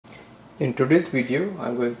In today's video,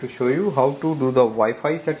 I'm going to show you how to do the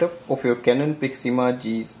Wi-Fi setup of your Canon Pixma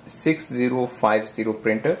G6050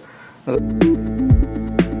 printer.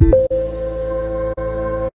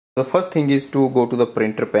 The first thing is to go to the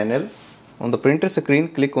printer panel. On the printer screen,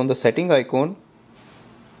 click on the setting icon.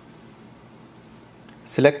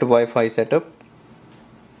 Select Wi-Fi setup.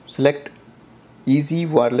 Select Easy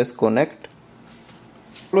Wireless Connect.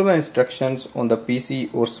 Follow the instructions on the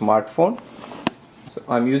PC or smartphone. So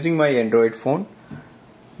I'm using my Android phone.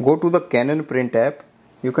 Go to the Canon Print app.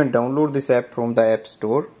 You can download this app from the App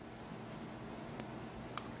Store.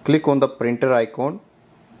 Click on the printer icon.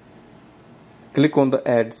 Click on the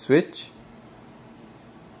add switch.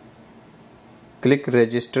 Click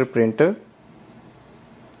register printer.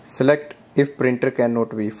 Select if printer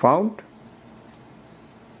cannot be found.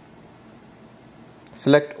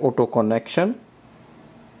 Select auto connection.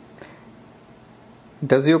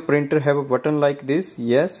 Does your printer have a button like this?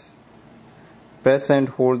 Yes. Press and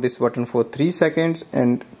hold this button for 3 seconds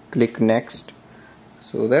and click next.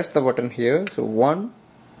 So that's the button here. So 1,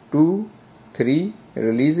 2, 3,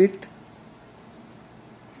 release it.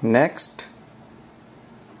 Next.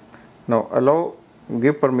 Now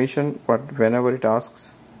give permission, but whenever it asks,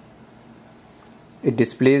 it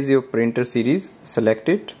displays your printer series. Select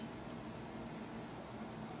it.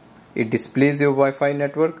 It displays your Wi-Fi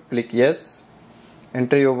network. Click yes.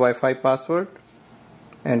 Enter your Wi-Fi password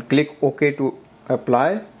and click OK to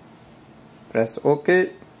apply. Press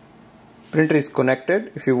OK. Printer is connected.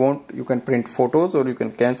 If you want, you can print photos or you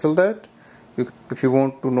can cancel that. If you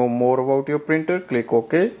want to know more about your printer, click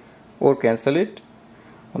OK or cancel it.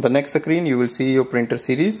 On the next screen, you will see your printer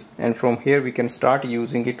series, and from here we can start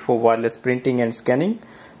using it for wireless printing and scanning.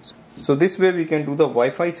 So this way we can do the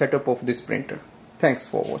Wi-Fi setup of this printer. Thanks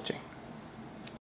for watching.